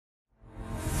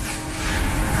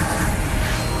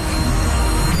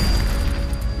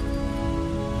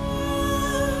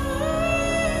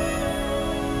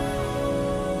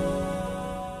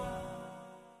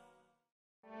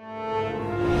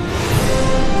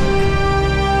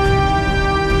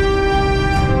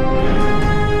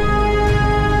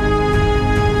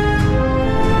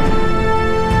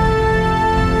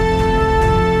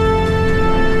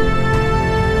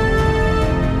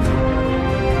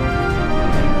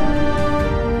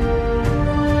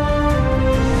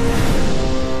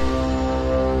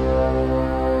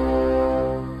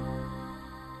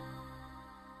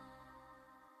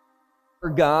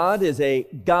God is a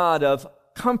God of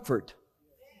comfort.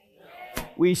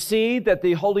 We see that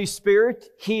the Holy Spirit,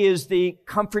 He is the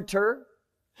comforter.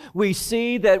 We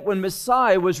see that when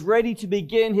Messiah was ready to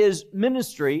begin His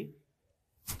ministry,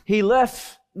 He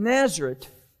left Nazareth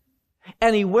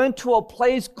and He went to a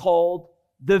place called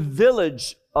the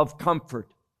village of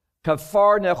comfort,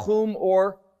 Capharnaum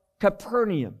or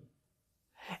Capernaum.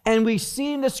 And we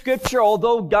see in the Scripture,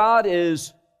 although God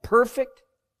is perfect,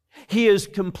 He is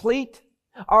complete,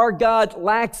 our God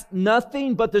lacks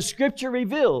nothing, but the Scripture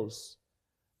reveals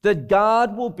that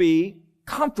God will be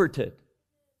comforted.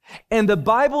 And the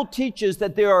Bible teaches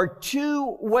that there are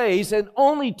two ways, and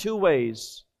only two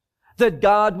ways, that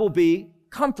God will be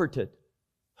comforted.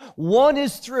 One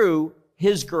is through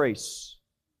His grace.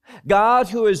 God,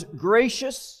 who is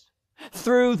gracious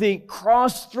through the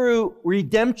cross, through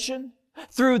redemption,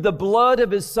 through the blood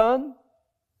of His Son,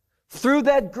 through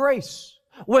that grace.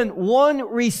 When one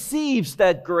receives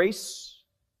that grace,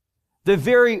 the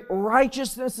very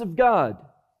righteousness of God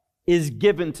is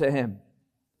given to him.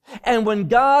 And when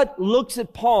God looks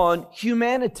upon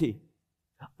humanity,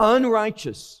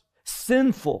 unrighteous,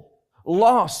 sinful,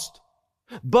 lost,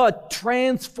 but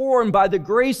transformed by the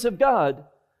grace of God,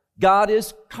 God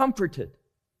is comforted.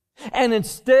 And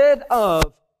instead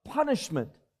of punishment,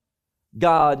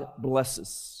 God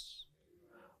blesses.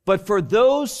 But for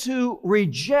those who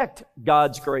reject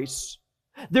God's grace,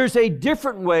 there's a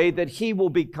different way that He will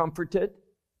be comforted.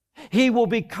 He will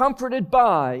be comforted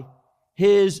by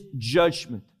His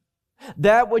judgment.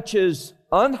 That which is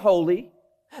unholy,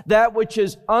 that which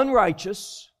is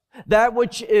unrighteous, that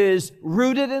which is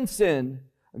rooted in sin,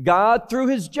 God, through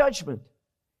His judgment,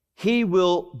 He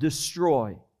will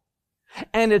destroy.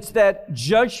 And it's that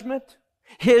judgment,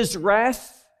 His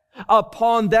wrath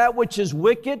upon that which is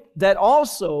wicked, that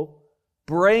also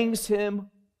brings Him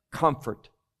comfort.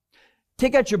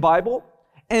 Take out your Bible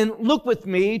and look with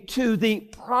me to the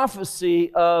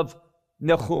prophecy of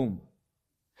Nahum.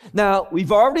 Now,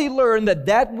 we've already learned that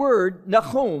that word,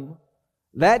 Nahum,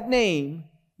 that name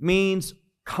means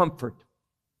comfort.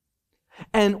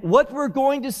 And what we're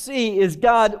going to see is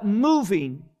God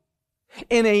moving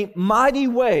in a mighty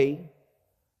way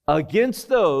against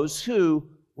those who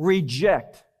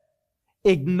reject,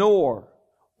 ignore,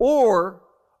 or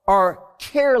are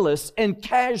careless and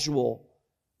casual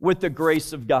with the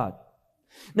grace of God.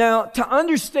 Now, to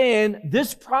understand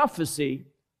this prophecy,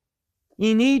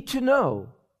 you need to know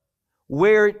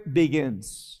where it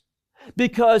begins.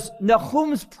 Because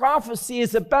Nahum's prophecy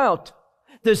is about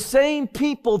the same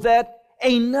people that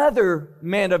another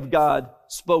man of God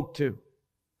spoke to.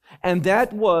 And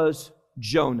that was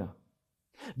Jonah.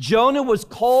 Jonah was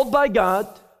called by God.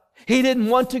 He didn't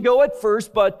want to go at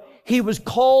first, but he was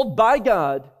called by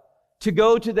God to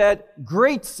go to that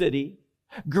great city,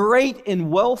 great in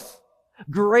wealth,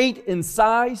 great in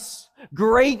size,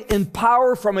 great in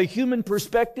power from a human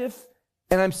perspective.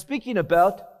 And I'm speaking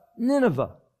about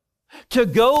Nineveh. To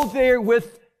go there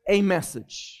with a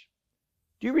message.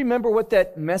 Do you remember what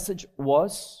that message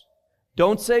was?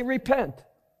 Don't say repent,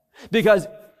 because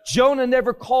Jonah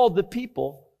never called the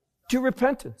people to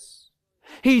repentance.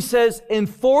 He says in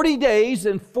 40 days,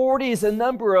 and 40 is a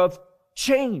number of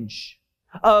change,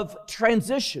 of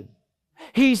transition.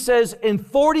 He says in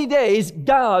 40 days,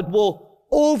 God will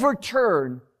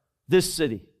overturn this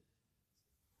city.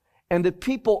 And the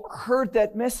people heard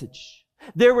that message.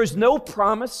 There was no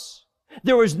promise.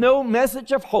 There was no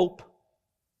message of hope.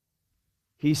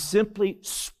 He simply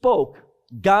spoke.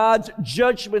 God's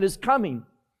judgment is coming.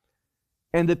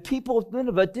 And the people of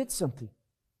Nineveh did something.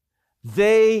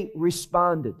 They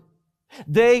responded.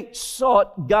 They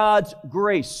sought God's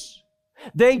grace.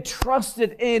 They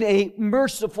trusted in a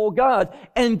merciful God,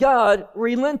 and God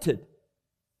relented.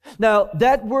 Now,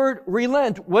 that word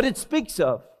relent, what it speaks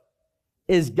of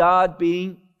is God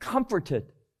being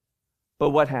comforted. But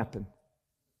what happened?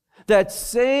 That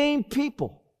same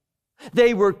people,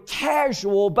 they were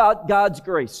casual about God's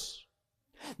grace.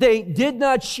 They did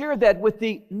not share that with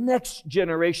the next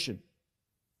generation.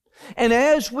 And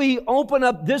as we open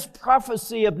up this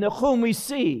prophecy of Nahum, we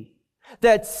see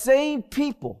that same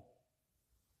people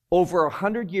over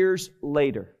 100 years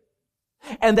later.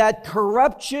 And that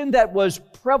corruption that was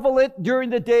prevalent during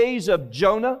the days of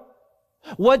Jonah,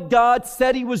 what God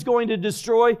said He was going to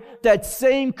destroy, that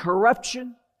same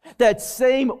corruption, that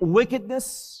same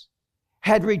wickedness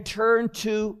had returned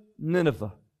to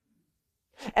Nineveh.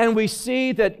 And we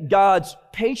see that God's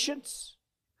patience,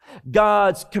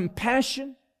 God's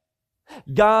compassion,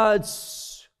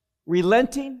 God's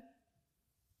relenting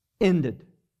ended.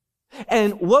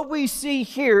 And what we see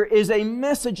here is a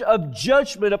message of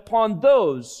judgment upon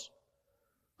those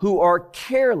who are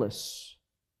careless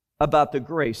about the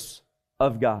grace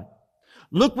of God.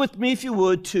 Look with me, if you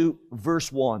would, to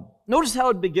verse 1. Notice how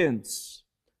it begins.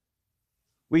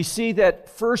 We see that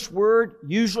first word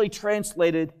usually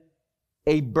translated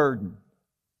a burden.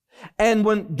 And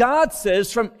when God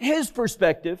says, from His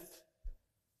perspective,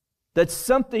 that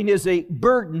something is a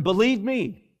burden, believe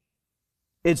me,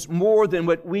 it's more than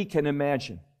what we can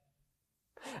imagine.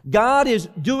 God is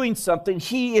doing something.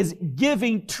 He is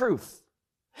giving truth,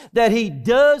 that He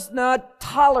does not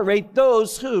tolerate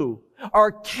those who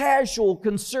are casual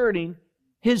concerning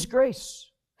His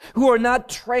grace, who are not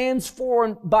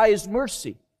transformed by His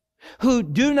mercy, who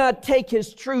do not take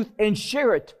His truth and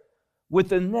share it with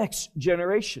the next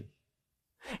generation.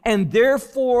 And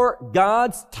therefore,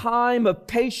 God's time of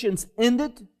patience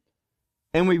ended.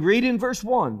 And we read in verse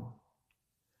 1,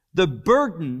 the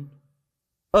burden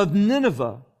of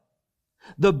Nineveh,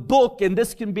 the book, and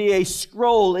this can be a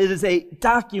scroll, it is a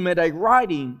document, a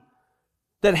writing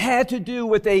that had to do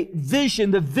with a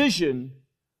vision, the vision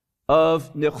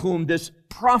of Nahum, this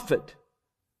prophet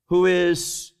who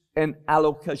is an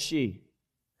Alokashi.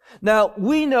 Now,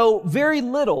 we know very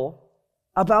little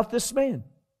about this man.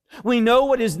 We know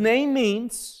what his name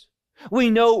means. We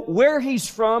know where he's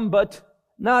from, but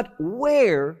not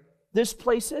where this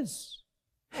place is.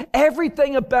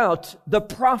 Everything about the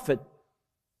prophet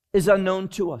is unknown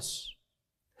to us.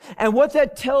 And what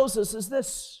that tells us is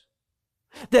this,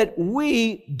 that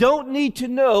we don't need to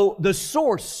know the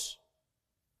source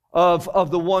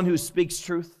of the one who speaks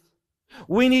truth.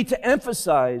 We need to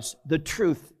emphasize the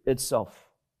truth itself.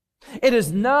 It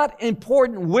is not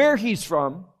important where he's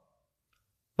from,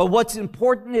 but what's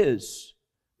important is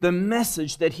the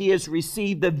message that he has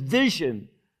received, the vision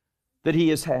that he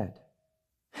has had.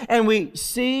 And we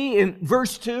see in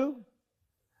verse 2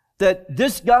 that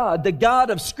this God, the God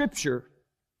of Scripture,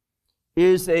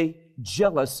 is a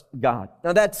jealous God.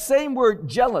 Now that same word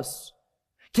jealous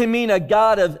can mean a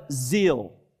God of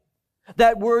zeal.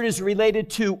 That word is related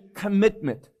to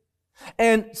commitment.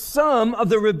 And some of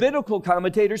the rabbinical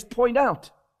commentators point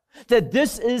out that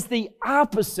this is the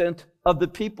opposite of the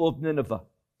people of Nineveh.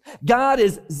 God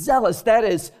is zealous. That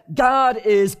is, God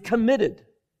is committed.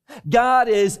 God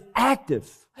is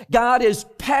active. God is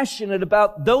passionate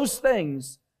about those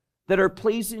things that are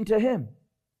pleasing to Him.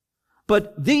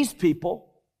 But these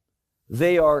people,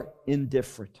 they are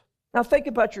indifferent. Now think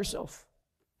about yourself.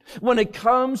 When it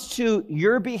comes to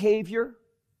your behavior,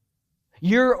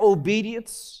 your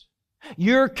obedience,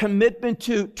 your commitment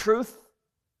to truth,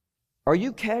 are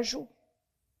you casual?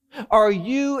 Are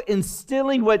you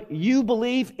instilling what you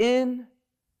believe in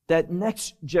that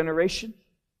next generation?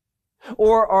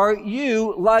 Or are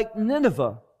you like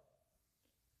Nineveh?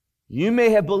 You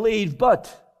may have believed,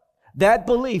 but that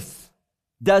belief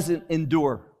doesn't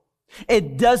endure.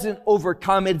 It doesn't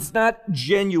overcome. It's not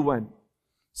genuine.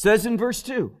 It says in verse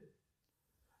 2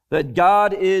 that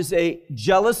God is a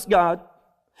jealous God,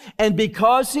 and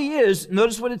because He is,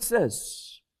 notice what it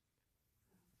says,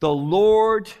 the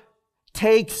Lord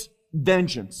takes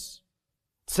vengeance.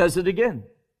 It says it again.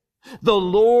 The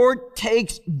Lord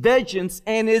takes vengeance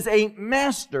and is a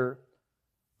master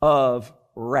of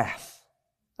wrath.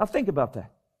 Now think about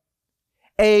that.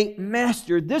 A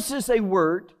master. This is a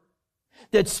word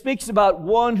that speaks about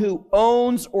one who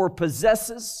owns or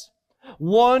possesses,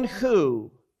 one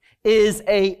who is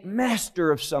a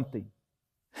master of something.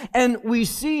 And we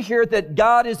see here that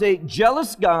God is a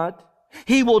jealous God.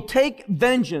 He will take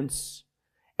vengeance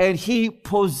and He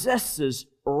possesses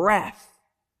wrath.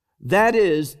 That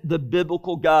is the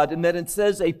biblical God. And then it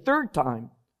says a third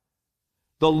time,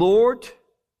 the Lord,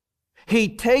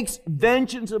 He takes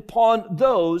vengeance upon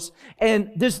those.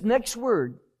 And this next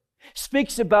word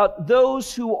speaks about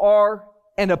those who are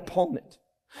an opponent,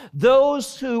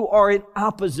 those who are in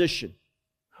opposition.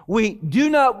 We do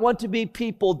not want to be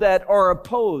people that are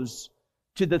opposed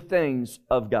to the things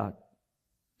of God.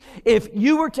 If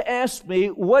you were to ask me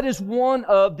what is one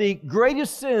of the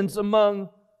greatest sins among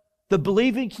the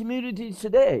believing community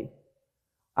today,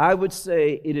 I would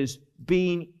say it is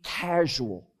being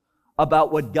casual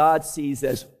about what God sees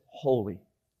as holy.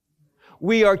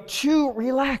 We are too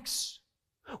relaxed.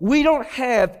 We don't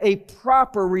have a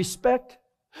proper respect.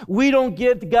 We don't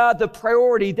give God the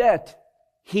priority that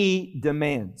He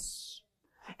demands.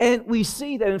 And we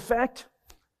see that, in fact,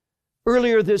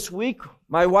 earlier this week,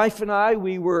 my wife and I,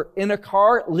 we were in a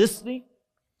car listening,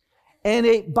 and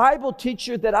a Bible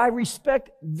teacher that I respect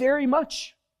very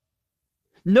much.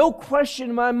 No question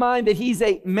in my mind that he's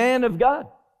a man of God,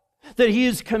 that he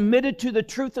is committed to the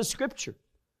truth of Scripture,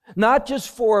 not just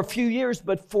for a few years,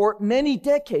 but for many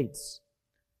decades.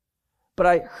 But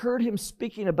I heard him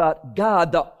speaking about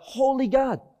God, the holy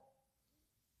God,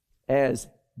 as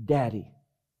Daddy.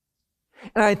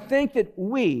 And I think that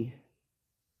we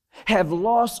have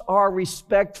lost our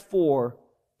respect for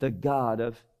the God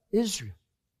of Israel.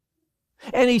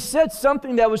 And he said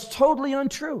something that was totally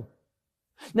untrue.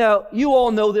 Now, you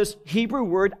all know this Hebrew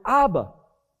word, Abba.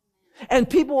 And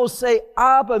people will say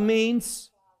Abba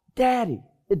means daddy.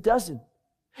 It doesn't.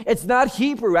 It's not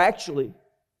Hebrew, actually.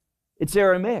 It's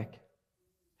Aramaic.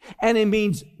 And it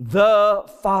means the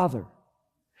Father.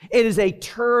 It is a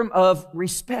term of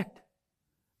respect.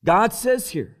 God says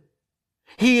here,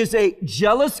 He is a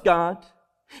jealous God.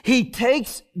 He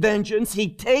takes vengeance. He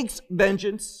takes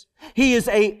vengeance. He is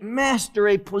a master,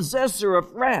 a possessor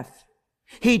of wrath.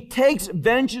 He takes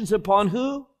vengeance upon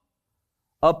who?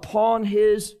 Upon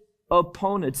His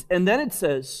opponents. And then it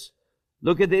says,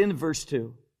 look at the end of verse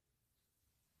 2.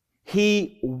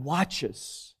 He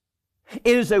watches.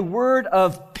 It is a word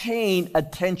of paying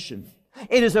attention.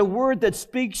 It is a word that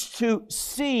speaks to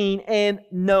seeing and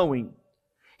knowing.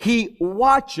 He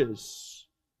watches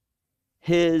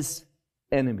His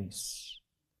enemies.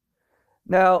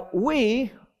 Now,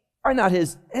 we are not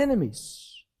His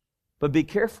enemies, but be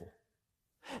careful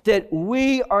that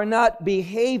we are not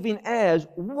behaving as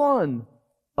one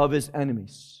of His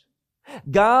enemies.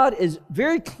 God is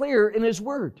very clear in His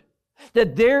Word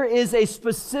that there is a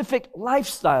specific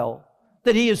lifestyle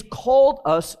that He has called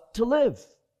us to live.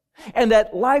 And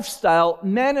that lifestyle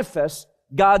manifests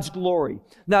God's glory.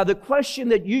 Now, the question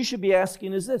that you should be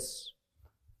asking is this: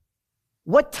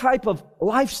 what type of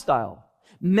lifestyle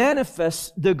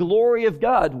manifests the glory of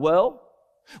God? Well,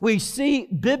 we see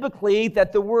biblically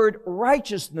that the word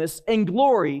righteousness and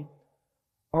glory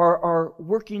are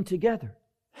working together.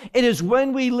 It is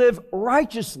when we live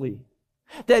righteously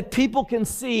that people can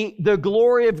see the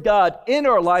glory of God in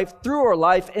our life, through our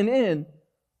life, and in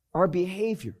our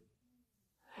behavior.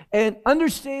 And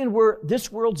understand where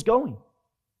this world's going.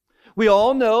 We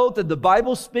all know that the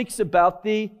Bible speaks about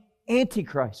the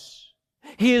Antichrist.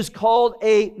 He is called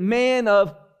a man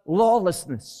of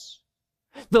lawlessness.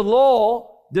 The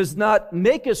law does not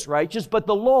make us righteous, but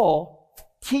the law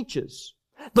teaches.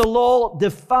 The law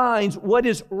defines what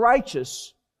is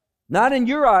righteous, not in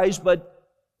your eyes, but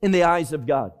in the eyes of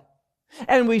God.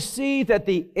 And we see that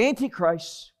the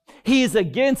Antichrist, he is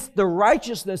against the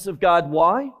righteousness of God.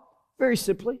 Why? Very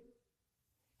simply,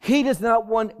 he does not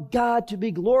want God to be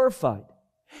glorified.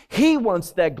 He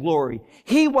wants that glory.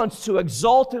 He wants to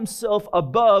exalt himself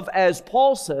above, as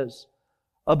Paul says,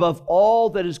 above all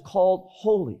that is called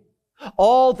holy,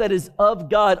 all that is of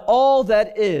God, all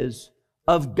that is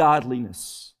of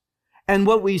godliness. And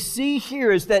what we see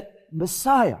here is that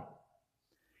Messiah,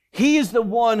 He is the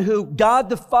one who God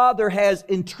the Father has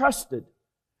entrusted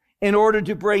in order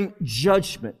to bring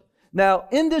judgment. Now,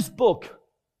 in this book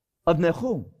of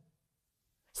Nahum,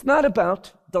 it's not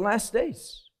about the last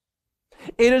days.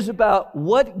 It is about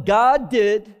what God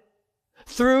did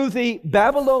through the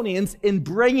Babylonians in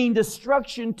bringing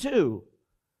destruction to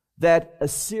that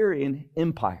Assyrian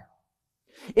empire.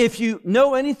 If you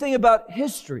know anything about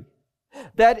history,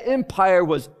 that empire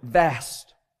was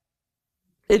vast.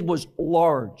 It was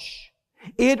large.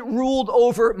 It ruled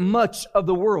over much of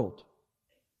the world.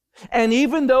 And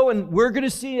even though, and we're going to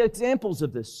see examples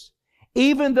of this,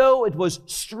 even though it was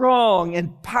strong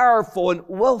and powerful and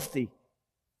wealthy,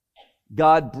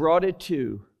 God brought it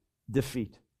to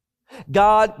defeat.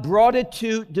 God brought it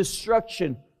to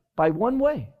destruction by one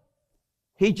way.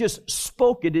 He just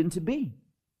spoke it into being.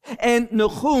 And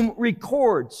Nahum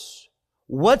records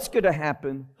what's going to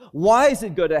happen, why is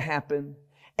it going to happen,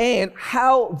 and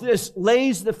how this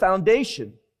lays the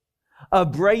foundation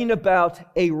of bringing about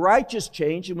a righteous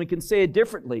change, and we can say it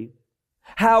differently,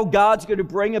 how God's going to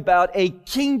bring about a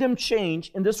kingdom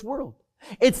change in this world.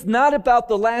 It's not about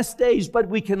the last days, but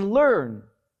we can learn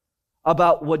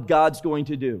about what God's going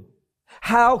to do,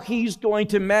 how He's going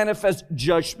to manifest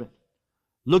judgment.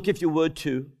 Look, if you would,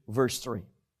 to verse 3.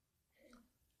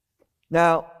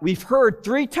 Now, we've heard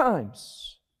 3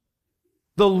 times,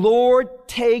 the Lord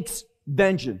takes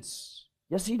vengeance.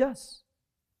 Yes, He does.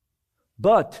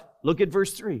 But, look at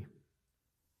verse 3.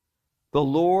 The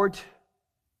Lord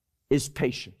is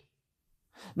patient.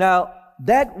 Now,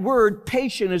 that word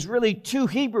patient is really 2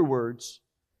 Hebrew words.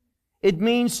 It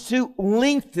means to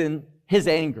lengthen His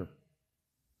anger.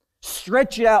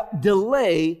 Stretch out,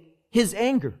 delay His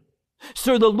anger.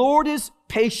 So the Lord is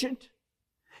patient.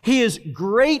 He is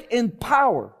great in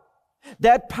power.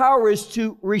 That power is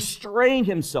to restrain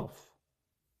Himself.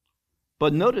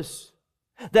 But notice,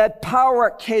 that power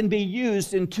can be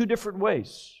used in 2 different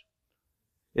ways.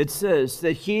 It says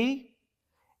that He,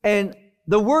 and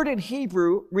the word in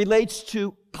Hebrew relates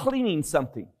to cleaning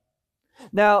something.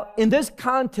 Now, in this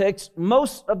context,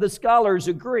 most of the scholars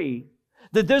agree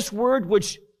that this word,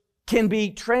 which can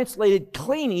be translated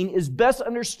cleaning, is best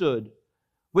understood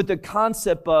with the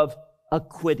concept of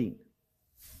acquitting.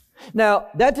 Now,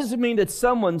 that doesn't mean that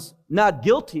someone's not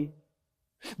guilty,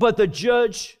 but the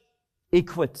judge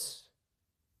acquits.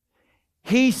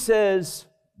 He says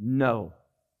no.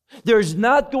 There's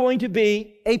not going to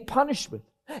be a punishment.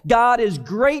 God is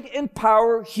great in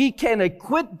power. He can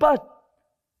acquit, but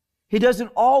He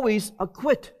doesn't always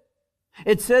acquit.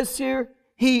 It says here,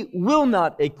 He will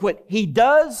not acquit. He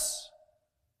does,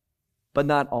 but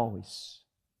not always.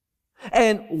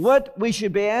 And what we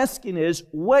should be asking is,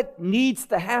 what needs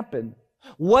to happen?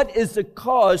 What is the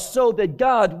cause so that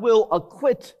God will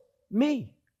acquit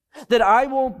me? That I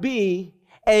won't be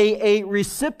a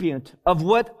recipient of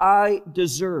what I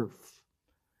deserve.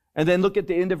 And then look at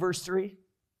the end of verse 3.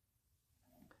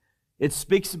 It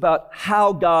speaks about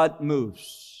how God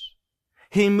moves.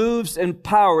 He moves in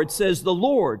power. It says the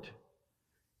Lord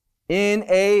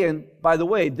and by the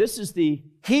way, this is the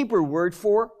Hebrew word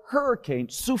for hurricane,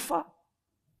 Sufa.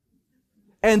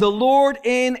 And the Lord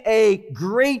in a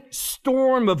great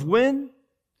storm of wind,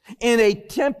 in a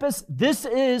tempest, this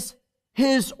is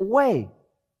His way.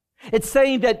 It's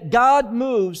saying that God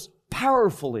moves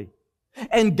powerfully.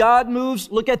 And God moves,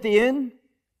 look at the end,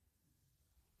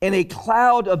 and a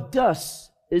cloud of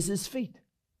dust is His feet.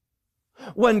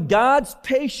 When God's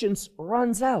patience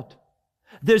runs out,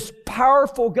 this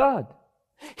powerful God,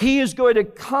 He is going to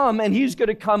come, and He's going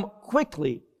to come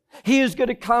quickly. He is going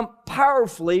to come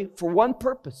powerfully for one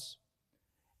purpose,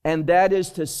 and that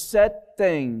is to set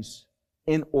things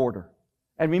in order.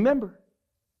 And remember,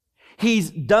 He's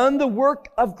done the work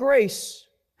of grace.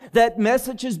 That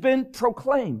message has been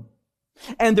proclaimed.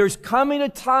 And there's coming a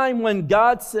time when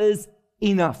God says,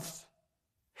 enough.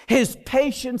 His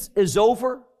patience is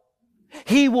over.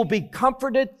 He will be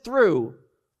comforted through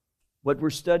what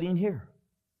we're studying here,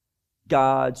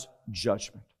 God's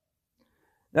judgment.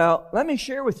 Now, let me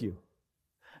share with you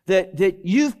that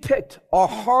you've picked a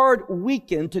hard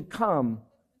weekend to come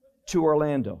to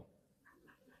Orlando,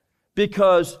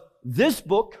 because this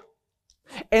book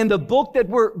and the book that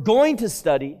we're going to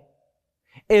study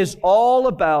is all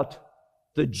about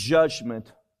the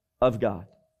judgment of God.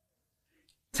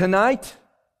 Tonight,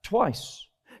 twice.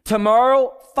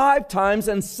 Tomorrow, 5 times.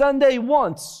 And Sunday,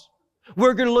 once.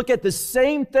 We're going to look at the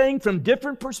same thing from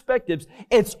different perspectives.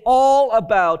 It's all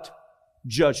about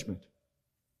judgment.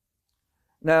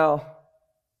 Now,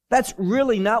 that's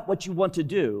really not what you want to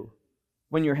do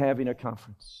when you're having a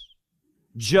conference.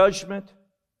 Judgment,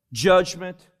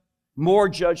 judgment, more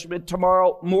judgment.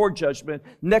 Tomorrow, more judgment.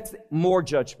 Next, more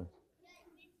judgment.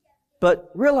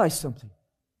 But realize something.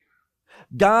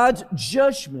 God's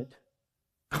judgment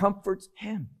comforts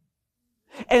Him.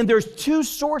 And there's 2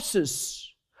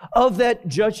 sources of that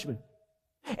judgment.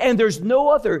 And there's no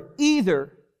other.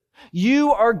 Either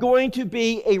you are going to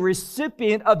be a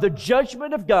recipient of the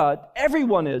judgment of God.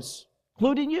 Everyone is,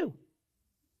 including you.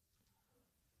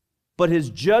 But His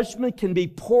judgment can be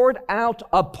poured out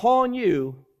upon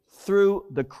you through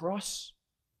the cross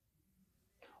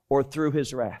or through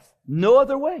His wrath. No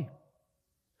other way.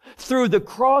 Through the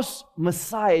cross,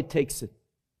 Messiah takes it.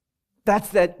 That's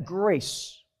that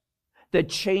grace that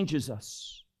changes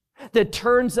us, that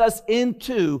turns us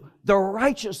into the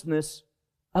righteousness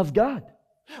of God.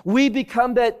 We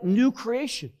become that new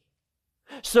creation.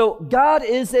 So God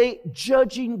is a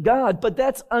judging God, but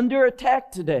that's under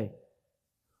attack today.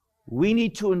 We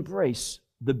need to embrace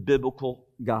the biblical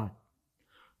God.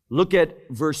 Look at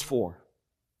verse 4.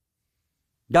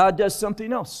 God does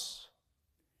something else.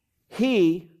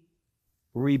 He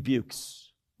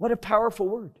rebukes. What a powerful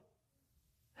word.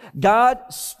 God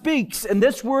speaks, and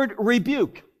this word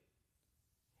rebuke,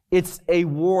 it's a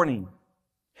warning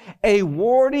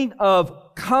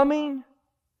of coming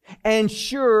and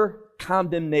sure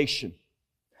condemnation.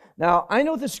 Now, I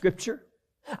know the scripture.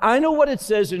 I know what it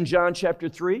says in John chapter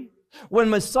 3, when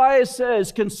Messiah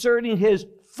says concerning His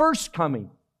first coming,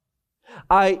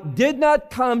 I did not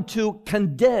come to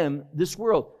condemn this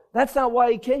world. That's not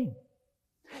why He came.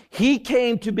 He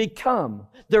came to become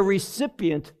the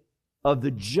recipient of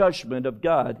the judgment of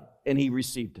God, and He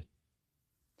received it.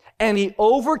 And He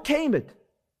overcame it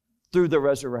through the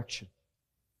resurrection.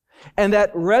 And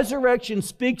that resurrection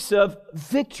speaks of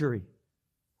victory.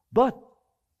 But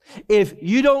if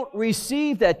you don't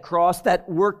receive that cross, that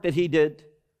work that He did,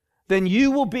 then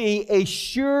you will be a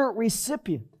sure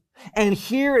recipient. And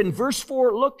here in verse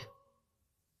 4, look,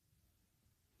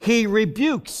 He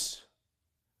rebukes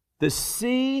the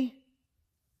sea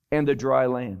and the dry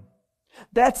land.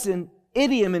 That's an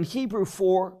idiom in Hebrew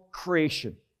for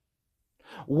creation.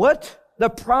 What the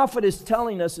prophet is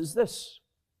telling us is this: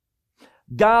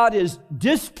 God is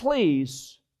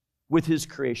displeased with his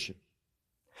creation.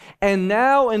 And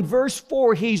now in verse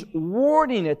 4, he's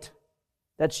warning it.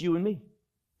 That's you and me.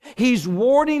 He's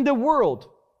warning the world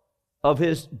of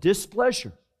his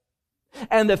displeasure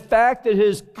and the fact that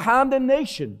his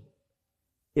condemnation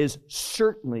is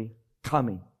certainly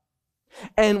coming.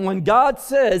 And when God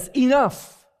says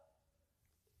enough,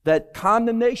 that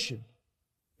condemnation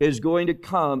is going to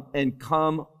come and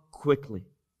come quickly.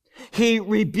 He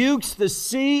rebukes the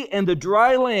sea and the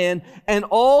dry land and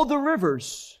all the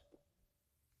rivers.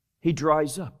 He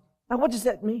dries up. Now, what does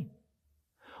that mean?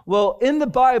 Well, in the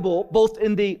Bible, both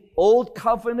in the Old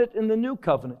Covenant and the New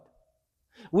Covenant,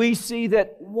 we see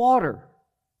that water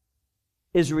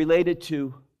is related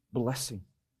to blessing.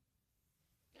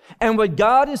 And what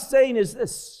God is saying is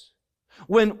this: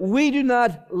 when we do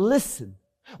not listen,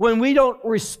 when we don't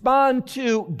respond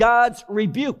to God's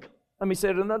rebuke, let me say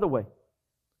it another way: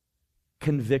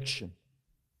 conviction.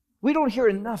 We don't hear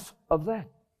enough of that.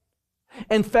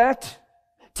 In fact,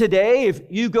 today, if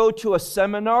you go to a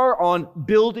seminar on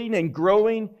building and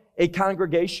growing a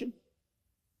congregation,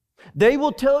 they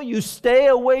will tell you stay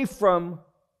away from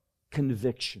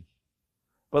conviction.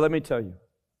 But let me tell you,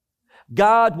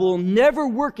 God will never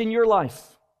work in your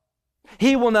life.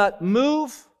 He will not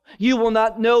move. You will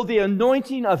not know the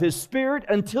anointing of His Spirit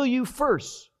until you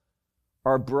first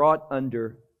are brought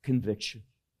under conviction.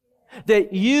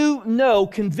 That you know,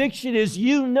 conviction is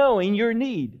you knowing your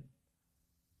need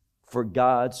for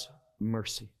God's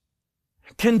mercy.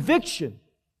 Conviction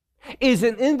is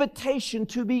an invitation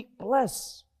to be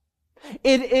blessed.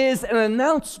 It is an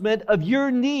announcement of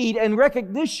your need and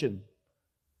recognition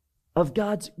of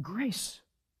God's grace.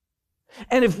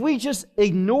 And if we just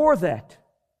ignore that,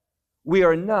 we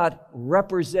are not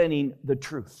representing the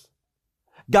truth.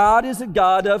 God is a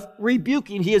God of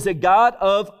rebuking. He is a God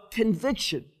of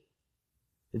conviction.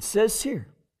 It says here,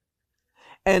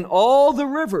 and all the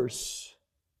rivers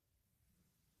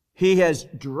He has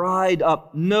dried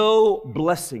up, no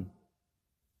blessing.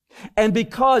 And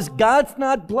because God's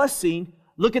not blessing,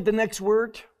 look at the next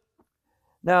word.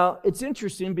 Now, it's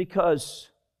interesting because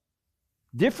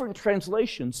different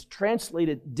translations translate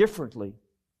it differently.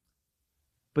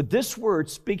 But this word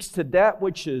speaks to that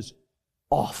which is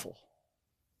awful.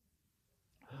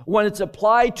 When it's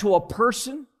applied to a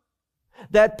person,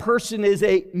 that person is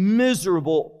a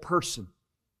miserable person.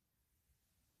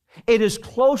 It is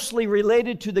closely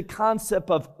related to the concept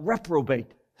of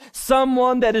reprobate.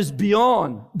 Someone that is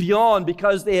beyond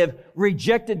because they have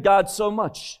rejected God so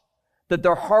much that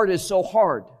their heart is so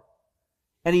hard.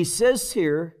 And he says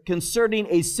here concerning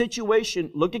a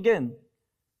situation, look again.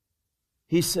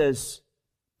 He says,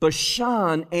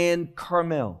 Bashan and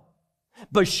Carmel.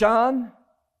 Bashan,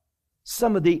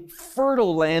 some of the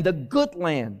fertile land, a good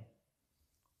land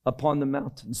upon the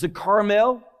mountains. The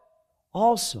Carmel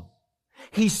also.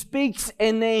 He speaks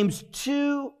and names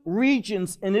two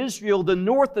regions in Israel, the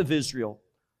north of Israel,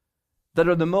 that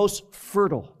are the most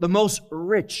fertile, the most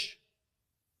rich.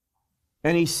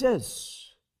 And he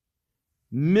says,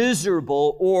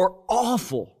 miserable or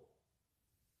awful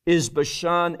is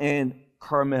Bashan and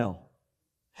Carmel.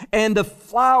 And the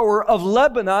flower of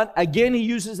Lebanon, again he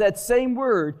uses that same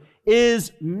word,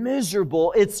 is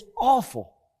miserable. It's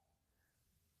awful.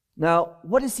 Now,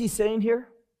 what is he saying here?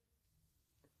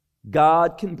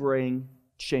 God can bring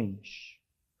change.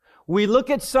 We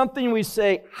look at something and we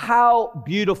say, how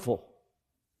beautiful,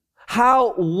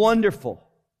 how wonderful,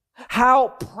 how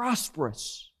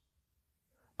prosperous.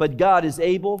 But God is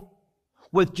able,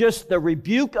 with just the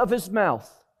rebuke of His mouth,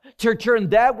 to turn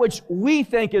that which we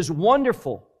think is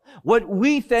wonderful, what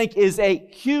we think is a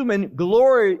human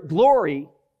glory,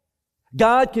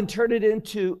 God can turn it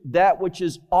into that which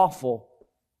is awful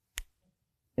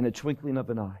in a twinkling of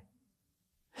an eye.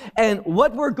 And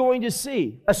what we're going to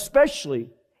see, especially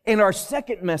in our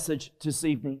second message this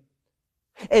evening,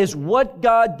 is what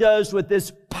God does with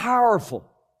this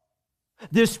powerful,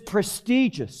 this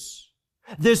prestigious,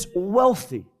 this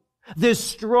wealthy, this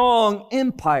strong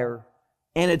empire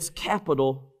and its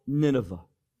capital, Nineveh.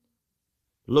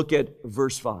 Look at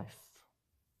verse 5.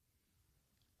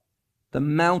 The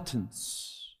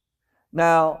mountains.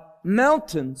 Now,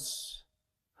 mountains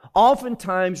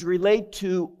oftentimes relate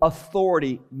to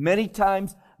authority, many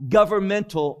times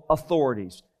governmental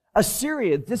authorities.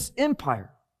 Assyria, this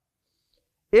empire,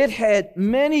 it had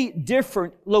many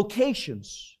different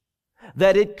locations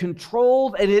that it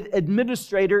controlled and it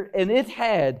administrated, and it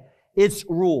had its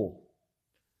rule.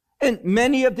 And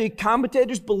many of the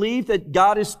commentators believe that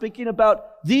God is speaking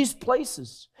about these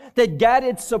places, that God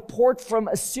had support from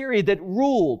Assyria that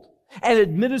ruled and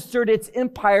administered its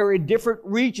empire in different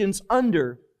regions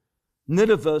under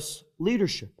Nineveh's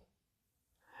leadership.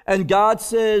 And God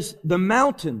says, the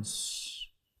mountains,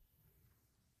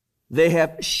 they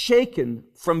have shaken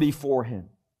from before him.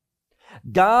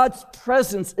 God's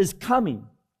presence is coming,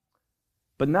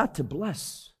 but not to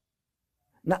bless,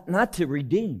 not to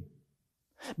redeem.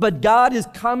 But God is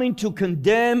coming to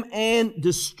condemn and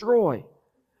destroy.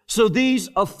 So these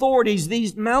authorities,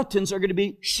 these mountains are going to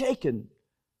be shaken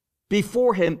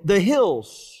before him. The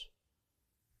hills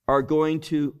are going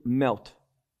to melt.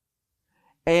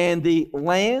 And the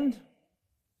land,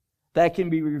 that can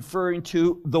be referring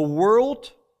to the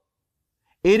world,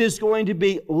 it is going to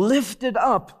be lifted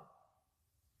up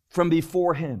from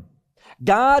before him.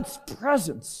 God's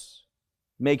presence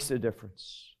makes a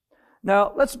difference.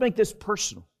 Now, let's make this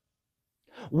personal.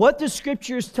 What the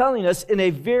Scripture is telling us in a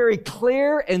very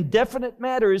clear and definite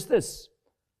manner is this.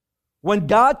 When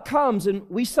God comes, and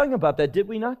we sung about that, did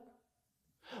we not?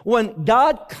 When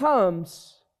God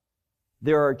comes,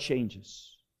 there are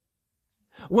changes.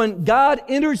 When God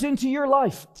enters into your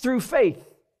life through faith,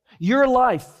 your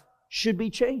life should be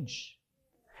changed.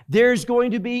 There's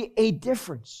going to be a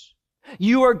difference.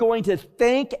 You are going to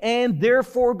think and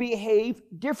therefore behave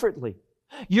differently.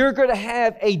 You're going to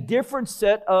have a different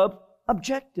set of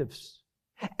objectives.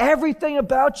 Everything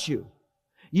about you,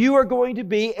 you are going to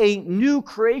be a new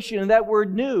creation. And that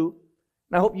word new,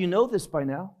 and I hope you know this by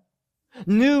now,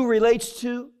 new relates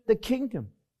to the kingdom.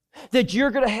 That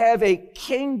you're going to have a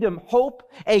kingdom hope,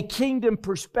 a kingdom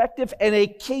perspective, and a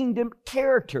kingdom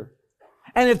character.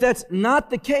 And if that's not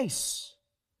the case,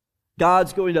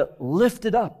 God's going to lift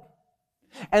it up.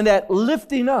 And that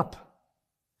lifting up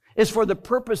is for the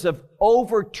purpose of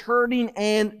overturning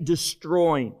and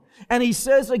destroying. And he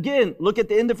says again, look at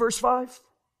the end of verse 5.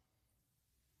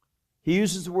 He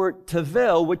uses the word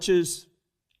tevel, which is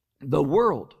the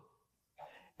world,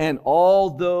 and all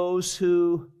those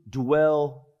who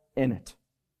dwell in it.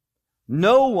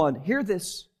 No one, hear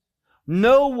this,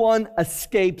 no one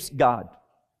escapes God.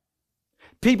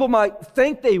 People might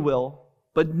think they will,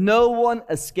 but no one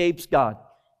escapes God.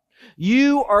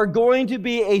 You are going to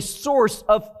be a source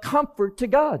of comfort to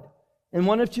God in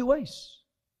one of two ways.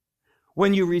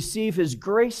 When you receive His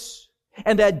grace,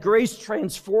 and that grace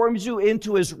transforms you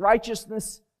into His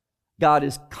righteousness, God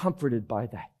is comforted by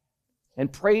that.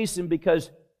 And praise Him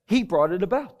because He brought it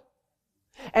about.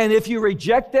 And if you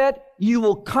reject that, you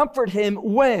will comfort Him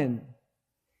when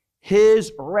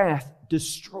His wrath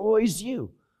destroys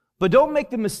you. But don't make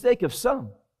the mistake of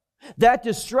some. That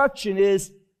destruction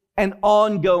is an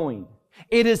ongoing.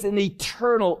 It is an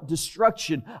eternal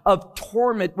destruction of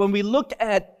torment. When we look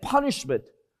at punishment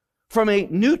from a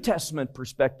New Testament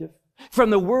perspective,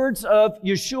 from the words of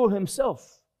Yeshua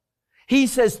Himself, He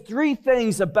says three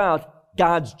things about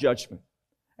God's judgment.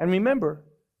 And remember,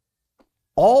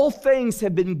 all things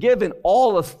have been given,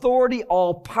 all authority,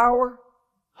 all power,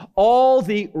 all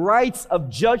the rights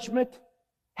of judgment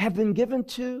have been given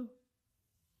to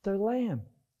the Lamb.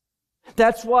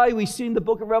 That's why we see in the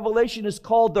book of Revelation is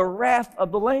called the wrath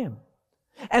of the Lamb.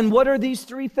 And what are these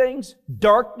three things?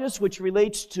 Darkness, which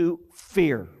relates to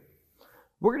fear.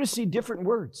 We're going to see different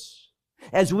words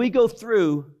as we go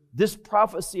through this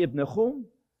prophecy of Nahum,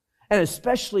 and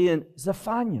especially in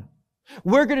Zephaniah.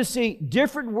 We're going to see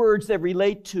different words that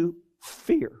relate to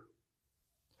fear.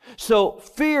 So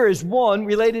fear is one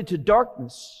related to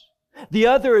darkness. The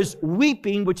other is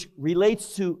weeping, which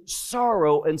relates to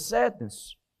sorrow and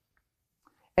sadness.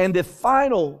 And the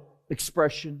final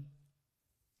expression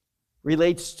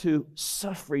relates to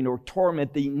suffering or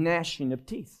torment, the gnashing of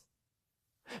teeth.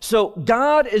 So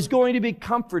God is going to be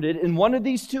comforted in one of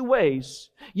these two ways.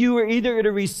 You are either going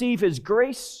to receive His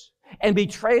grace and be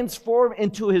transformed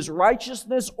into His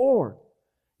righteousness, or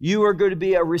you are going to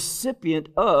be a recipient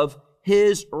of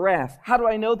His wrath. How do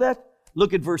I know that?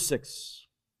 Look at verse 6.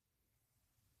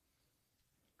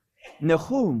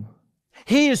 Nahum,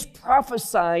 he is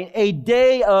prophesying a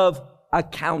day of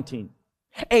accounting,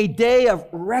 a day of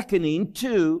reckoning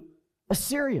to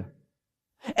Assyria.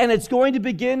 And it's going to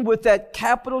begin with that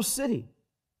capital city.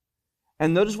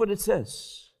 And notice what it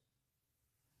says.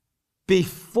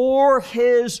 Before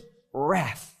His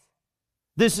wrath.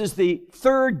 This is the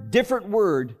third different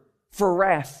word for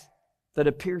wrath that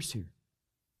appears here.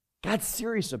 God's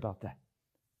serious about that.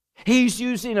 He's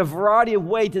using a variety of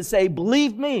ways to say,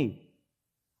 believe me,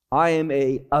 I am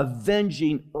a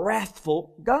avenging,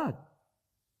 wrathful God.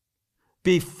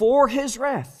 Before His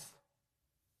wrath,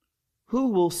 who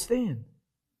will stand?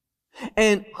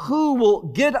 And who will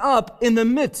get up in the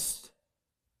midst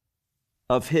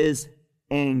of His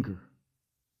anger?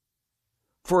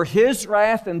 For His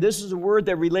wrath, and this is a word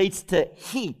that relates to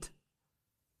heat,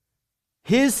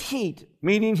 His heat,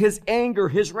 meaning his anger,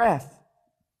 his wrath,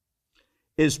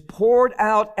 is poured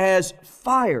out as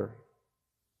fire,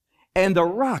 and the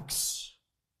rocks,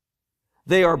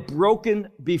 they are broken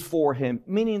before him.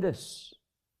 Meaning this,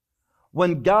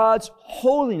 when God's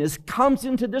holiness comes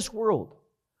into this world,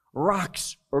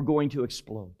 rocks are going to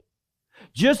explode.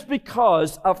 Just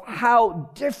because of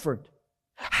how different,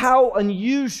 how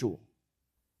unusual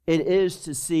it is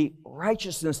to see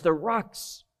righteousness, the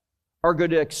rocks are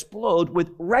going to explode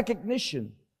with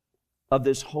recognition of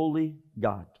this holy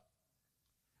God.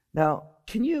 Now,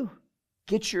 can you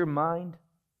get your mind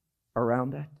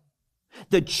around that?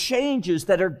 The changes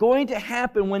that are going to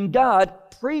happen when God,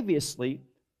 previously,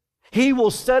 He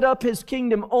will set up His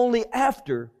kingdom only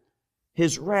after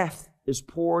His wrath is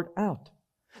poured out.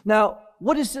 Now,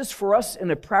 what is this for us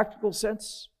in a practical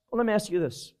sense? Well, let me ask you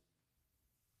this.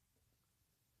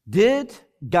 Did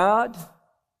God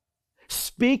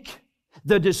speak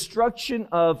the destruction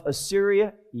of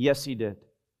Assyria? Yes, He did.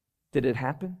 Did it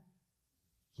happen?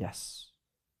 Yes.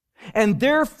 And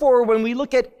therefore, when we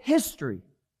look at history,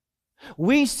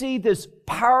 we see this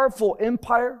powerful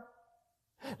empire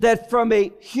that from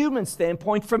a human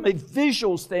standpoint, from a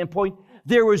visual standpoint,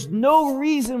 there was no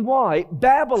reason why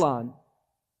Babylon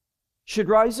should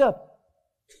rise up.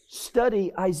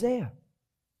 Study Isaiah.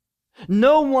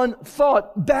 No one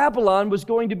thought Babylon was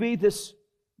going to be this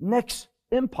next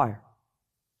empire.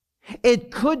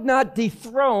 It could not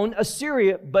dethrone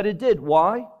Assyria, but it did.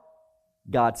 Why?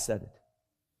 God said it.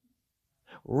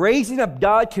 Raising up,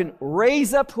 God can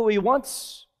raise up who He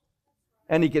wants,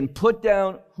 and He can put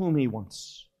down whom He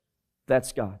wants.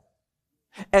 That's God.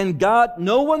 And God,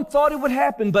 no one thought it would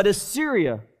happen, but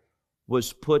Assyria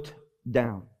was put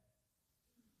down.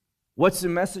 What's the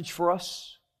message for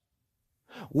us?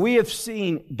 We have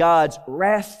seen God's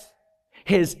wrath,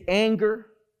 His anger,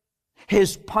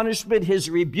 His punishment, His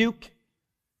rebuke.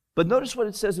 But notice what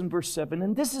it says in verse 7,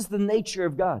 and this is the nature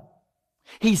of God.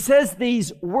 He says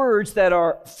these words that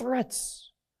are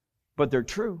threats, but they're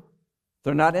true.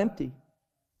 They're not empty.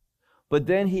 But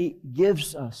then He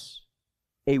gives us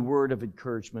a word of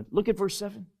encouragement. Look at verse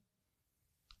 7.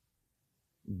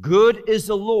 Good is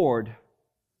the Lord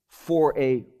for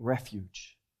a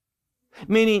refuge.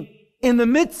 Meaning, in the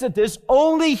midst of this,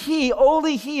 only He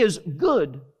is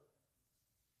good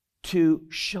to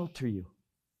shelter you.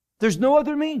 There's no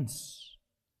other means.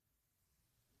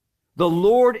 The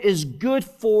Lord is good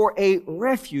for a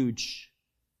refuge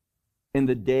in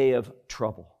the day of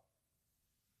trouble.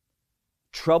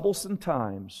 Troublesome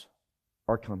times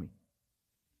are coming.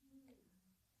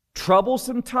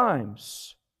 Troublesome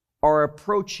times are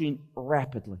approaching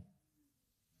rapidly.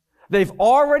 They've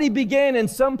already begun in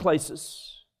some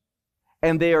places,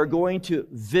 and they are going to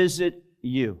visit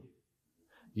you,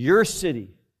 your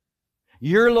city,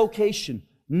 your location.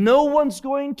 No one's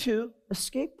going to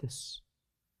escape this.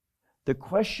 The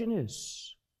question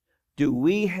is, do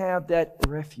we have that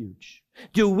refuge?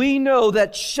 Do we know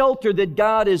that shelter that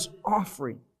God is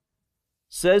offering? It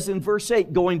says in verse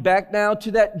 8, going back now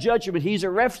to that judgment, He's a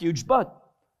refuge, but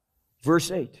verse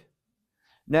 8.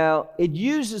 Now, it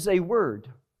uses a word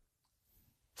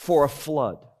for a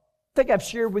flood. I think I've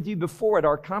shared with you before at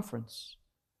our conference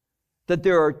that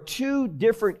there are two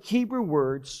different Hebrew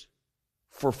words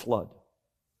for flood.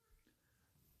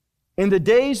 In the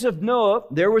days of Noah,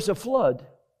 there was a flood,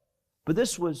 but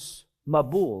this was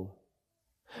Mabul,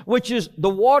 which is the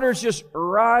waters just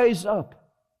rise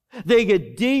up. They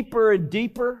get deeper and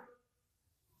deeper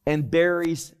and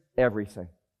buries everything.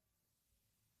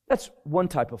 That's one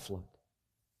type of flood.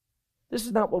 This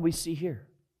is not what we see here.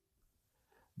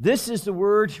 This is the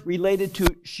word related to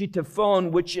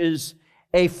Shitaphon, which is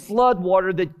a flood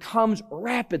water that comes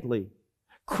rapidly,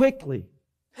 quickly,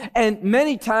 and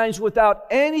many times without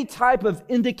any type of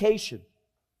indication.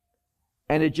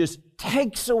 And it just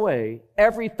takes away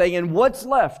everything. And what's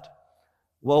left?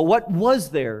 Well, what was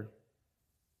there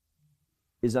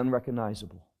is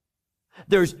unrecognizable.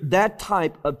 There's that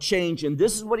type of change. And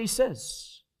this is what he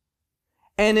says.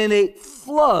 And in a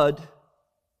flood,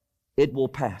 it will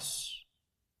pass.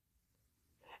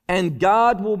 And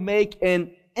God will make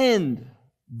an end,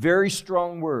 very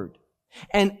strong word,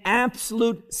 an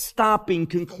absolute stopping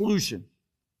conclusion.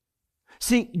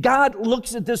 See, God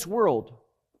looks at this world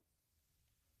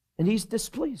and He's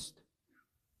displeased.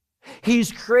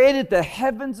 He's created the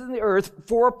heavens and the earth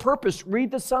for a purpose.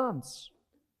 Read the Psalms.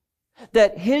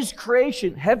 That His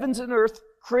creation, heavens and earth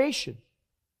creation,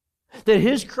 that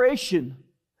His creation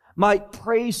might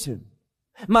praise Him,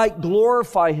 might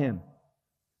glorify Him.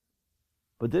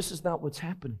 But this is not what's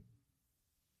happening.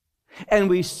 And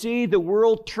we see the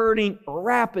world turning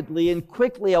rapidly and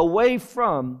quickly away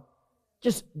from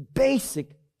Just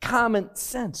basic common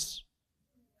sense.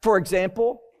 For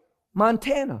example,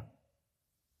 Montana.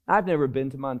 I've never been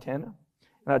to Montana.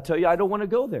 And I'll tell you, I don't want to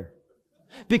go there.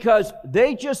 Because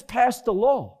they just passed a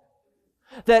law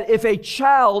that if a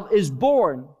child is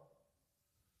born,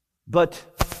 but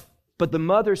the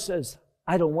mother says,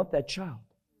 I don't want that child,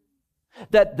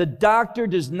 that the doctor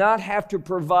does not have to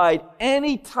provide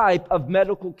any type of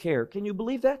medical care. Can you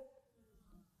believe that?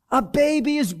 A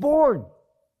baby is born.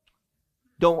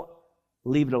 Don't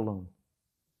leave it alone.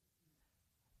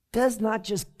 Does not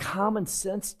just common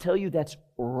sense tell you that's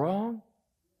wrong?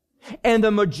 And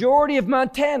the majority of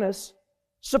Montanans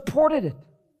supported it.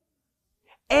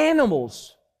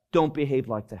 Animals don't behave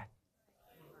like that.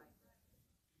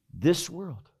 This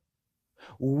world,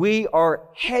 we are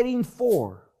heading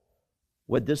for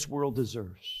what this world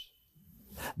deserves.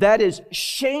 That is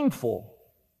shameful.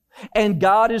 And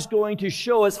God is going to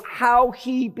show us how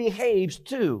He behaves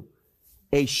to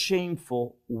a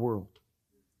shameful world.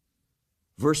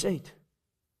 Verse 8.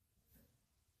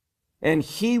 And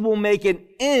He will make an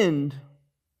end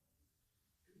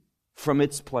from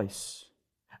its place.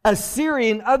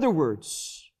 Assyria, in other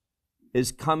words,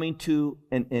 is coming to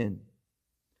an end.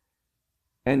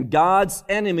 And God's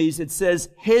enemies, it says,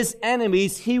 His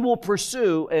enemies He will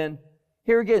pursue. And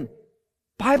here again,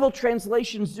 Bible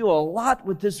translations do a lot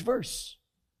with this verse.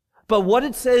 But what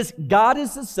it says, God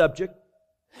is the subject,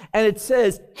 and it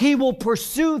says He will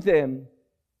pursue them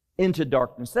into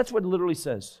darkness. That's what it literally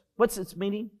says. What's its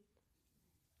meaning?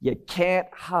 You can't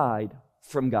hide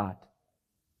from God.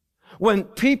 When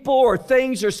people or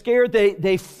things are scared,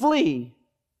 they flee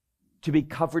to be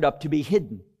covered up, to be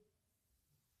hidden.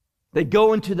 They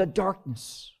go into the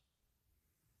darkness.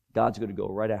 God's going to go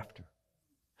right after.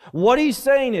 What He's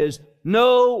saying is,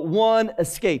 no one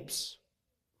escapes.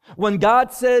 When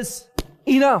God says,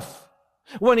 enough,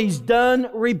 when He's done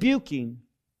rebuking,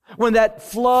 when that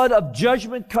flood of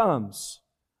judgment comes,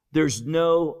 there's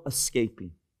no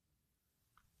escaping.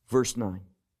 Verse 9.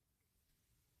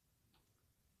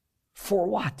 For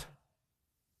what?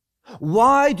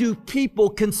 Why do people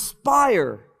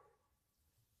conspire?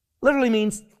 Literally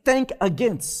means think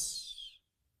against.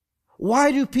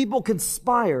 Why do people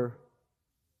conspire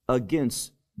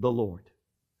against the Lord?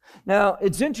 Now,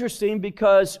 it's interesting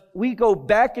because we go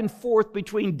back and forth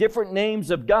between different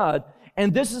names of God,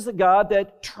 and this is a God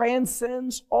that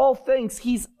transcends all things.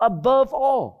 He's above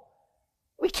all.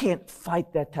 We can't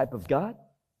fight that type of God.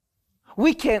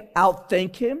 We can't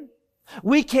outthink Him.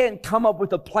 We can't come up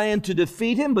with a plan to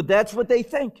defeat Him, but that's what they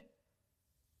think.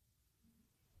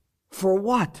 For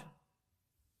what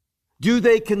do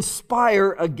they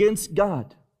conspire against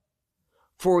God?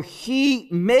 For He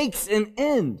makes an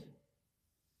end.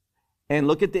 And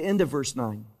look at the end of verse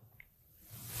 9.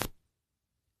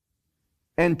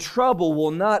 And trouble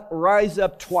will not rise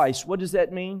up twice. What does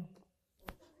that mean?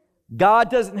 God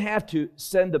doesn't have to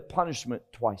send the punishment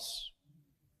twice.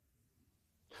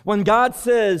 When God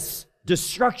says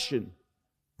destruction,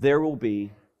 there will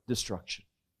be destruction.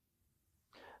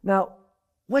 Now,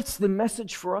 what's the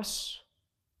message for us?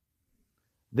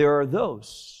 There are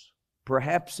those,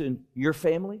 perhaps in your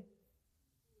family,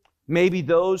 maybe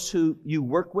those who you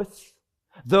work with,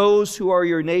 those who are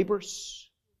your neighbors,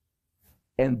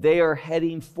 and they are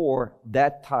heading for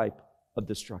that type of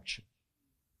destruction.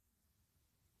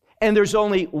 And there's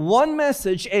only one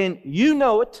message, and you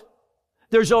know it.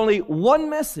 There's only one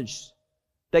message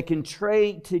that can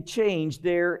change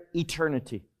their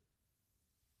eternity.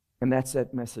 And that's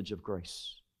that message of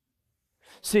grace.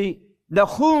 See,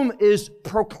 Nahum is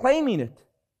proclaiming it.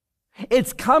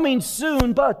 It's coming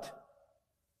soon, but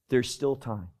there's still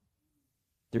time.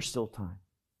 There's still time.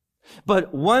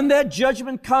 But when that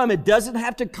judgment comes, it doesn't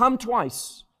have to come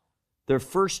twice. The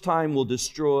first time will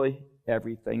destroy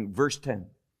everything. Verse 10.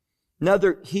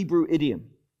 Another Hebrew idiom.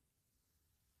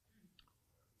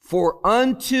 For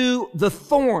unto the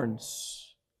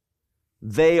thorns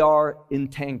they are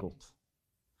entangled.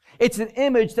 It's an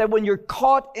image that when you're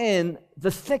caught in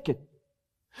the thicket,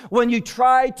 when you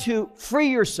try to free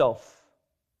yourself,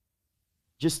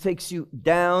 just takes you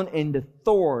down and the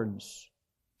thorns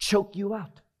choke you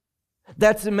out.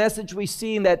 That's the message we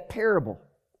see in that parable.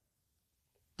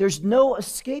 There's no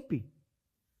escaping.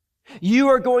 You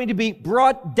are going to be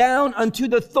brought down unto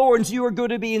the thorns. You are going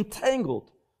to be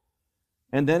entangled.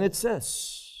 And then it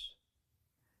says,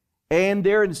 and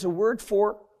there is a word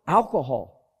for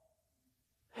alcohol.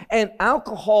 And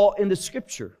alcohol in the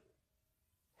Scripture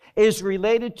is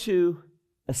related to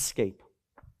escape.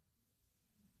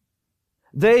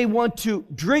 They want to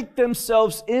drink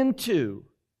themselves into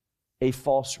a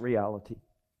false reality.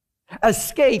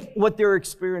 Escape what they're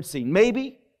experiencing.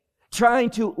 Maybe trying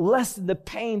to lessen the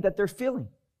pain that they're feeling.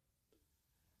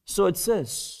 So it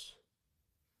says,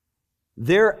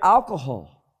 their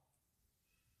alcohol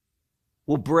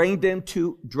will bring them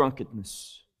to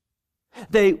drunkenness.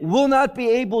 They will not be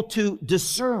able to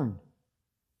discern,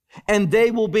 and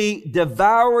they will be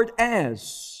devoured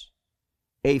as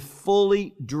a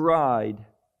fully dried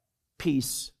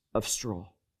piece of straw.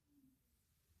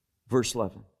 Verse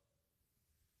 11.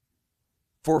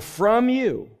 For from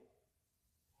you,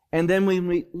 and then when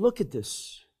we look at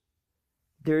this,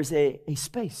 there's a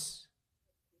space.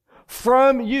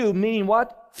 From you, meaning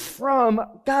what? From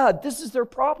God. This is their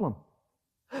problem.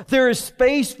 There is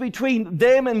space between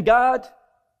them and God,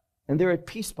 and they're at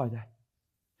peace by that.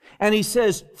 And he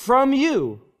says, from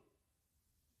you,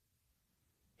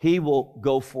 he will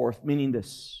go forth, meaning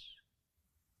this.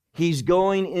 He's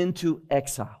going into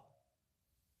exile.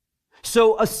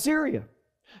 So Assyria,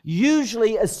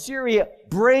 usually Assyria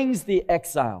brings the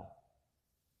exile.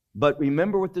 But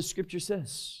remember what the scripture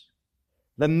says.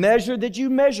 The measure that you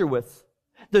measure with,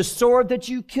 the sword that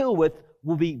you kill with,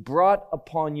 will be brought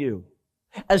upon you.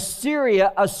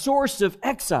 Assyria, a source of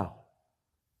exile.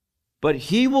 But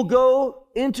he will go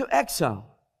into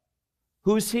exile.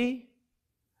 Who's he?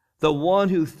 The one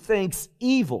who thinks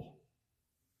evil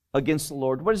against the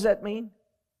Lord. What does that mean?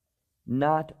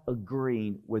 Not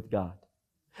agreeing with God.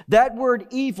 That word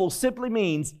evil simply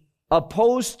means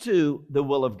opposed to the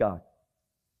will of God.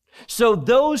 So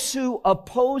those who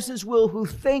oppose His will, who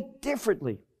think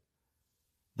differently,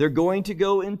 they're going to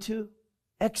go into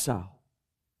exile.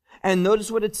 And notice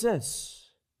what it says.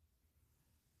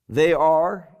 They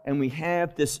are, and we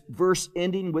have this verse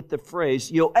ending with the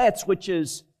phrase, Yoetz, which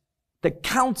is the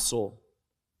counsel,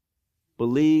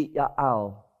 Beli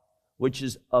Ya'al, which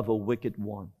is of a wicked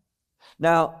one.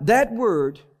 Now, that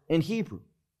word in Hebrew,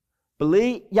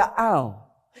 Beli Ya'al,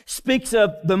 speaks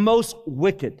of the most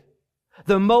wicked,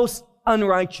 the most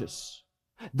unrighteous,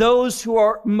 those who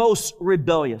are most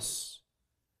rebellious.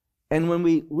 And when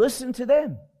we listen to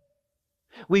them,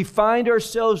 we find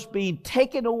ourselves being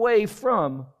taken away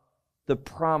from the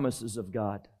promises of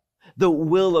God, the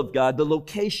will of God, the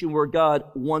location where God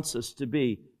wants us to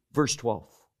be. Verse 12.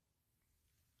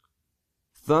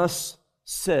 Thus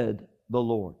said the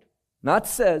Lord. Not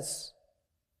says,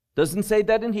 doesn't say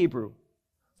that in Hebrew.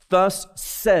 Thus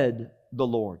said the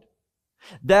Lord.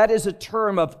 That is a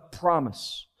term of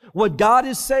promise. What God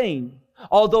is saying,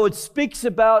 although it speaks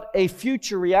about a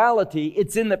future reality,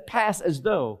 it's in the past as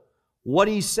though what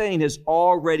He's saying has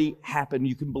already happened.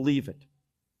 You can believe it.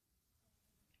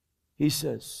 He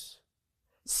says,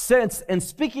 since, and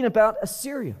speaking about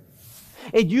Assyria,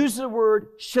 it uses the word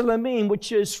shalamim,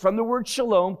 which is from the word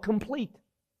shalom, complete.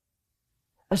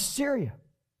 Assyria,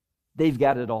 they've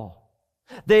got it all.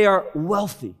 They are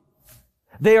wealthy.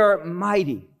 They are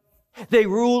mighty. They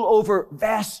rule over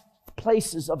vast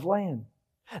places of land.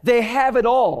 They have it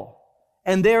all.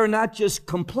 And they are not just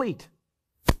complete,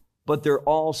 but they're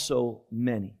also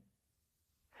many.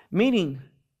 Meaning,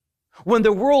 when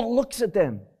the world looks at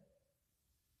them,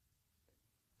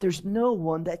 there's no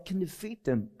one that can defeat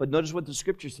them. But notice what the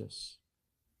scripture says.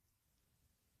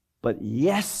 But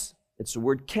yes, it's the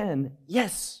word can,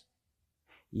 yes.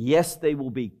 Yes, they will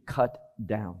be cut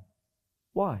down.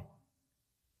 Why?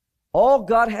 All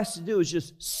God has to do is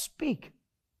just speak.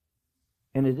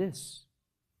 And it is.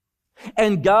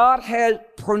 And God has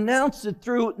pronounced it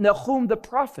through Nahum the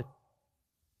prophet.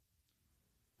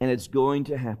 And it's going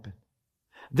to happen.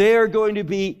 They are going to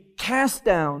be cast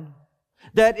down.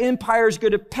 That empire is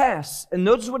going to pass. And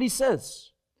notice what he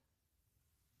says.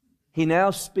 He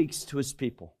now speaks to his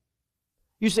people.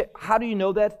 You say, how do you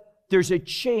know that? There's a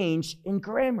change in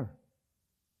grammar.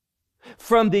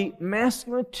 From the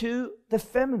masculine to the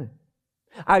feminine.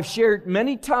 I've shared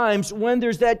many times when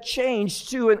there's that change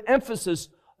to an emphasis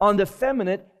on the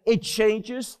feminine, it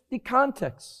changes the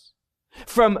context.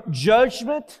 From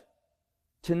judgment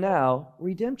to now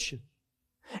redemption.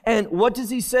 And what does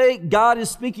he say? God is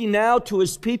speaking now to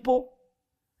his people.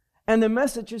 And the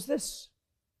message is this.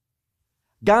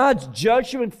 God's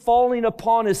judgment falling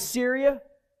upon Assyria,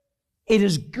 it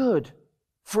is good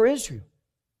for Israel.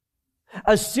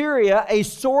 Assyria, a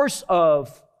source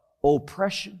of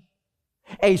oppression,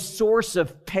 a source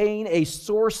of pain, a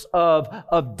source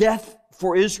of death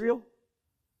for Israel.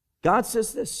 God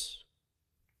says this.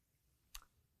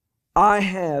 I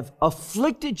have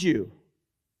afflicted you,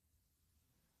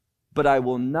 but I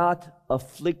will not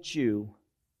afflict you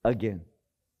again.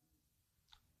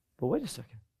 But wait a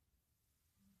second.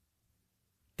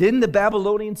 Didn't the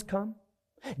Babylonians come?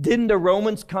 Didn't the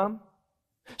Romans come?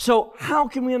 So how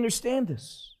can we understand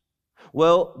this?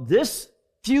 Well, these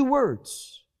few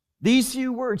words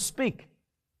speak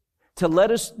to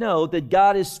let us know that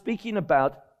God is speaking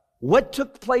about what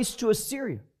took place to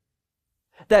Assyria.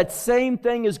 That same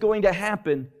thing is going to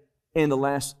happen in the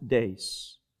last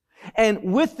days.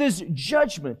 And with this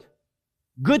judgment,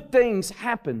 good things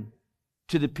happen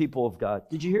to the people of God.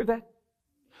 Did you hear that?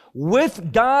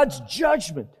 With God's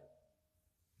judgment,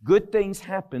 good things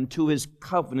happen to His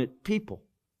covenant people.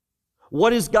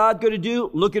 What is God going to do?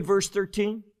 Look at verse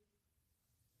 13.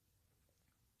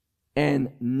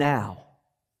 And now.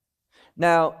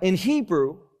 Now, in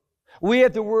Hebrew, we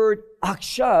have the word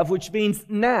akshav, which means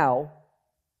now,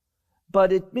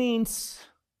 but it means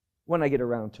when I get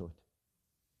around to it.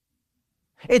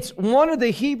 It's one of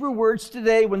the Hebrew words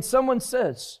today when someone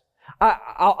says,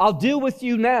 I'll deal with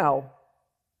you now.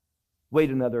 Wait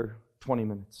another 20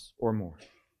 minutes or more.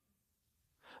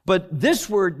 But this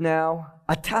word now,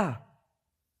 ata,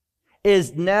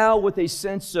 is now with a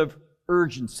sense of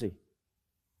urgency.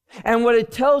 And what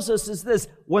it tells us is this: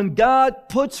 when God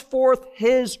puts forth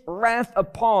His wrath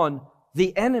upon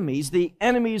the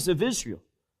enemies of Israel,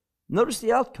 notice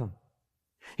the outcome.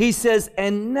 He says,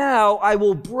 and now I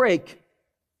will break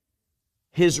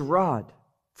His rod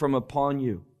from upon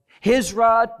you. His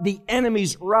rod, the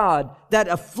enemy's rod, that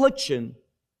affliction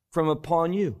from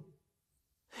upon you.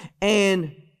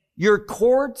 And your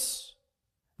cords,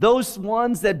 those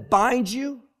ones that bind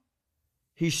you,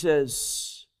 He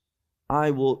says,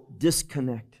 I will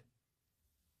disconnect.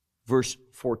 Verse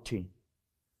 14.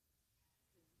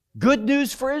 Good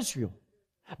news for Israel.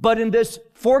 But in this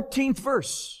 14th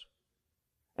verse,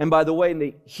 and by the way, in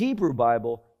the Hebrew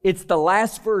Bible, it's the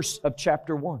last verse of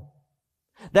chapter 1.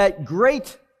 That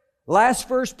great last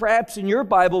verse, perhaps in your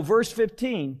Bible, verse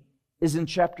 15, is in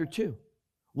chapter 2.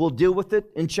 We'll deal with it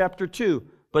in chapter 2.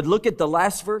 But look at the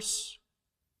last verse.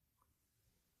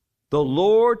 The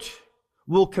Lord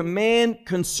will command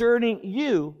concerning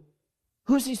you.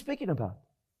 Who's He speaking about?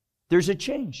 There's a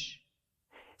change.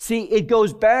 See, it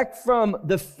goes back from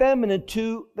the feminine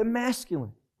to the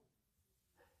masculine.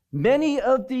 Many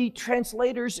of the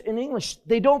translators in English,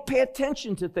 they don't pay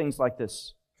attention to things like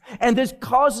this. And this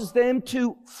causes them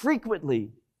to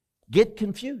frequently get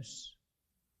confused.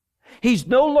 He's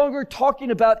no longer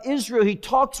talking about Israel. He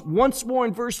talks once more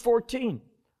in verse 14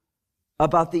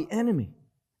 about the enemy.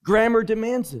 Grammar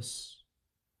demands this.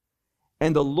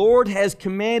 And the Lord has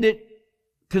commanded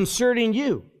concerning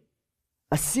you,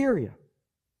 Assyria.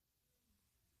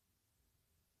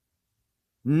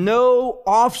 No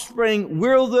offspring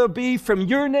will there be from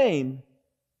your name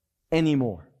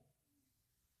anymore.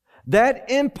 That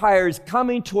empire is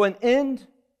coming to an end,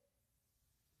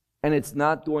 and it's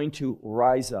not going to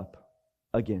rise up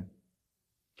again.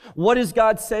 What is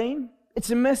God saying?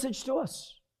 It's a message to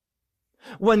us.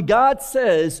 When God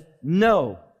says,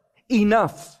 no,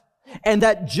 enough, and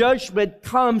that judgment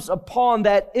comes upon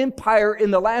that empire in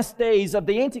the last days of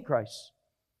the Antichrist,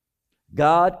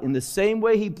 God, in the same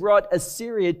way He brought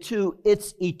Assyria to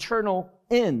its eternal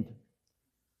end,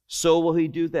 so will He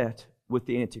do that with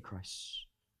the Antichrist.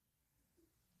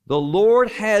 The Lord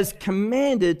has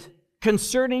commanded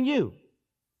concerning you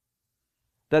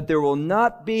that there will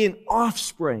not be an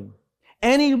offspring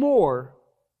anymore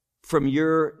from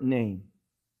your name.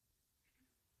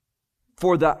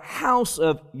 For the house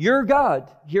of your God,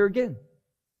 here again,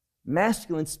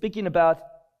 masculine, speaking about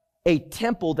a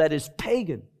temple that is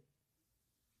pagan.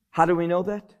 How do we know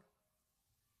that?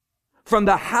 From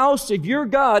the house of your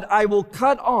God, I will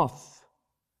cut off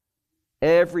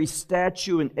every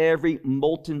statue and every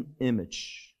molten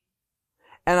image.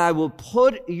 And I will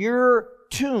put your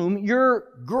tomb, your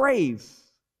grave,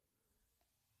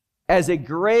 as a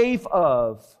grave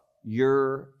of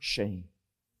your shame.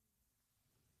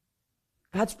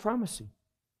 God's promising.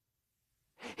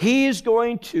 He is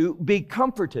going to be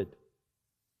comforted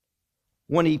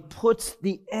when He puts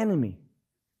the enemy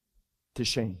to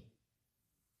shame.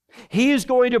 He is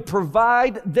going to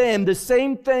provide them the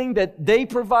same thing that they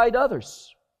provide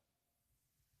others.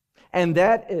 And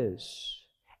that is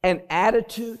an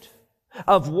attitude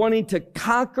of wanting to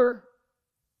conquer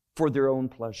for their own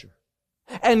pleasure.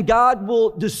 And God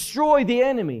will destroy the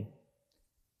enemy,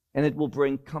 and it will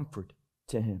bring comfort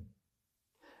to him.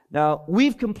 Now,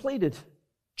 we've completed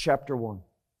chapter 1.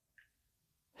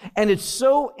 And it's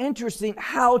so interesting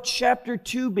how chapter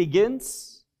 2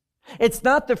 begins. It's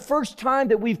not the first time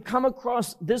that we've come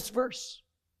across this verse.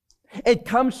 It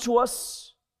comes to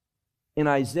us in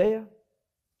Isaiah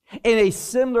in a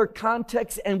similar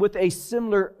context and with a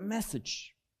similar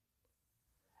message.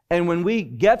 And when we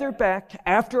gather back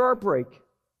after our break,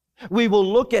 we will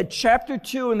look at chapter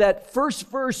 2 and that first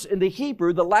verse in the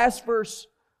Hebrew, the last verse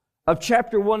of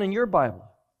chapter 1 in your Bible.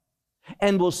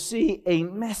 And we'll see a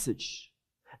message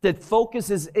that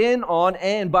focuses in on,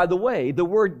 and by the way, the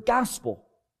word gospel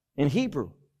in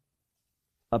Hebrew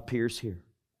appears here.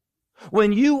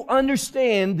 When you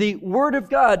understand the Word of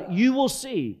God, you will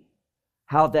see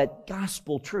how that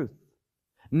gospel truth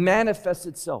manifests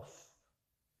itself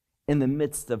in the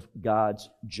midst of God's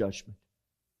judgment.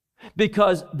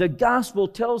 Because the gospel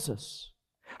tells us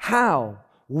how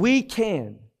we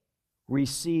can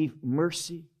receive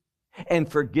mercy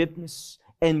and forgiveness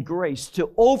and grace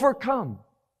to overcome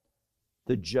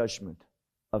the judgment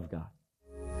of God.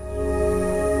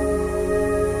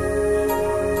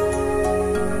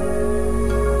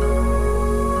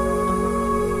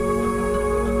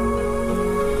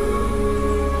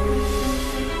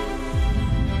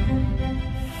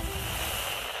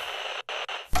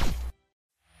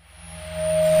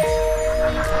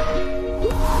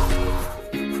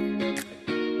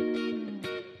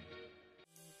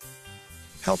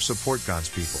 Help support God's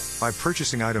people by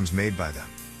purchasing items made by them.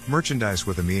 Merchandise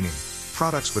with a meaning,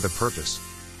 products with a purpose.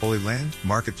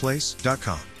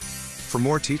 HolyLandMarketplace.com. For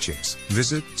more teachings,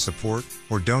 visit, support,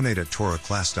 or donate at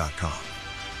TorahClass.com.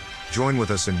 Join with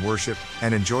us in worship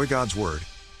and enjoy God's Word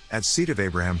at Seed of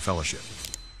Abraham Fellowship.